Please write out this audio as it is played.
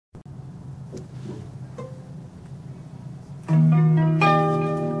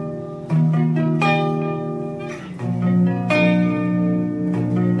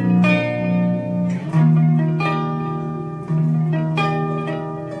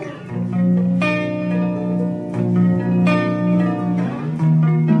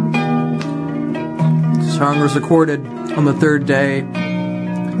This song was recorded on the 3rd day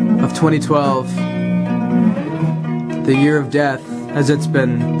of 2012, the year of death, as it's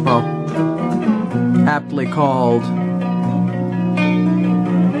been, well, aptly called.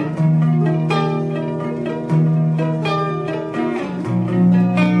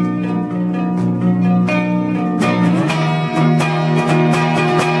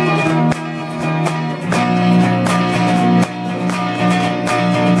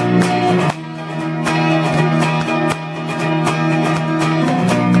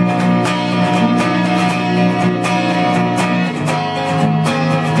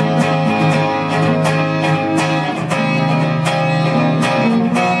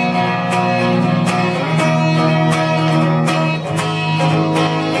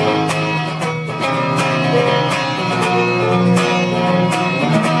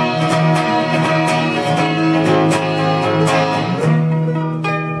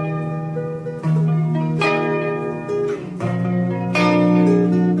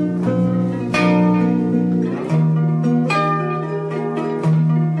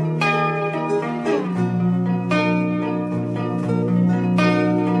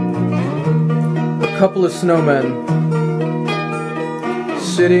 Couple of snowmen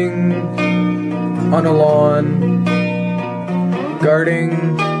sitting on a lawn guarding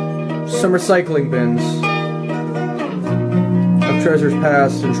some recycling bins of treasures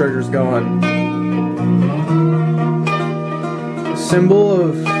past and treasures gone. A symbol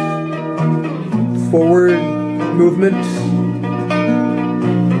of forward movement,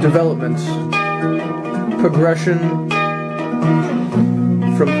 development, progression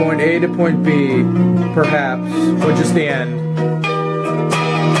from point A to point B, perhaps, or just the end.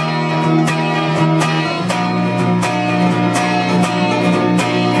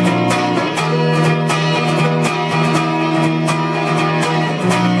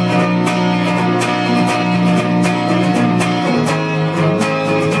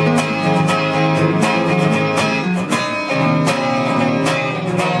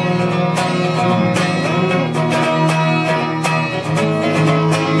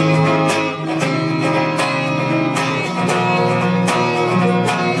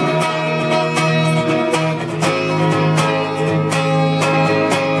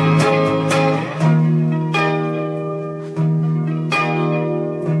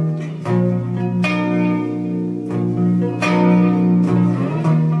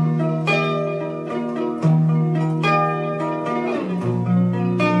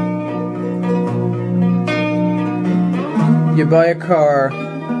 You buy a car,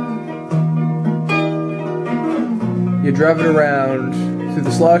 you drive it around through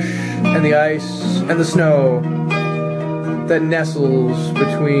the slush and the ice and the snow that nestles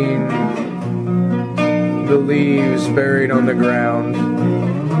between the leaves buried on the ground.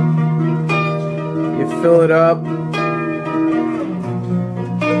 You fill it up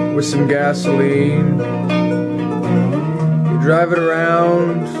with some gasoline, you drive it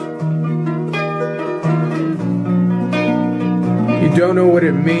around. You don't know what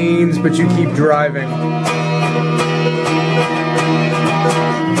it means, but you keep driving.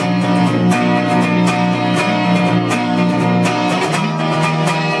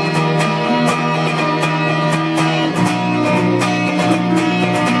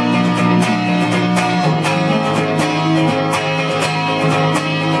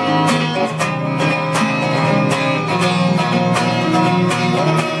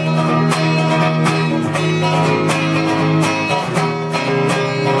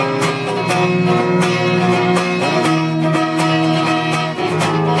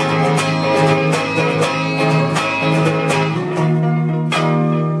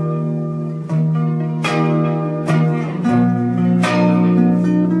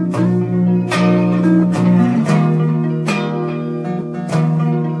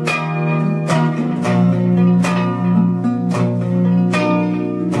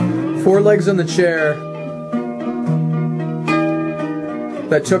 Four legs on the chair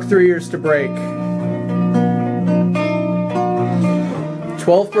that took 3 years to break.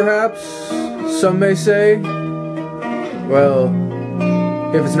 12 perhaps, some may say. Well,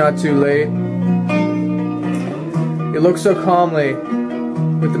 if it's not too late. You look so calmly,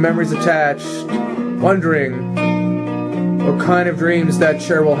 with the memories attached, wondering what kind of dreams that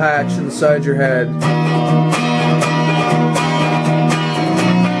chair will hatch inside your head.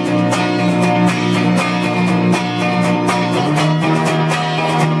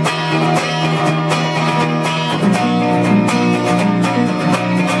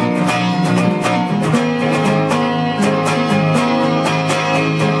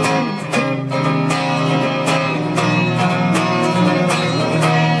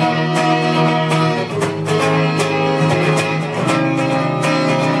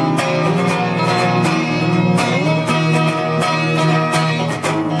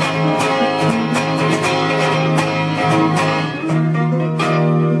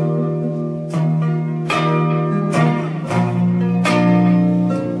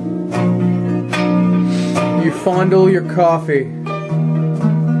 fondle your coffee,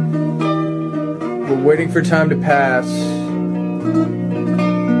 but waiting for time to pass.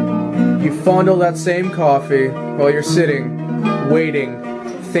 You fondle that same coffee while you're sitting, waiting,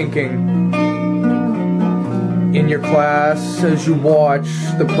 thinking. In your class, as you watch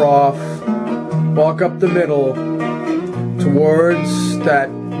the prof walk up the middle towards that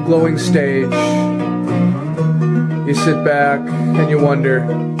glowing stage, you sit back and you wonder,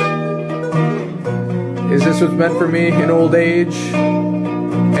 is this what's meant for me in old age?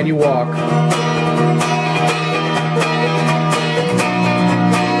 And you walk.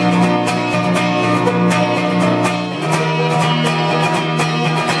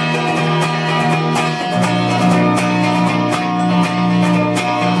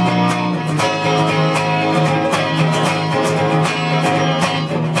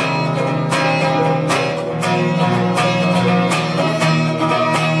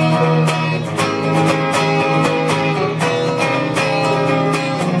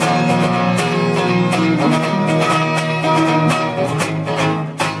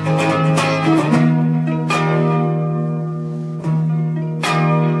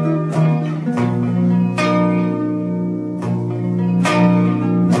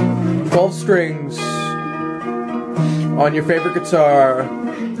 12 strings on your favorite guitar.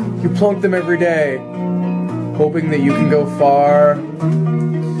 You plunk them every day, hoping that you can go far,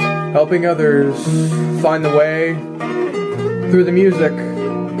 helping others find the way through the music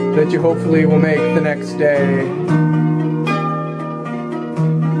that you hopefully will make the next day.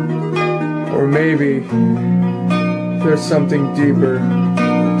 Or maybe there's something deeper,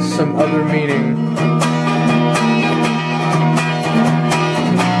 some other meaning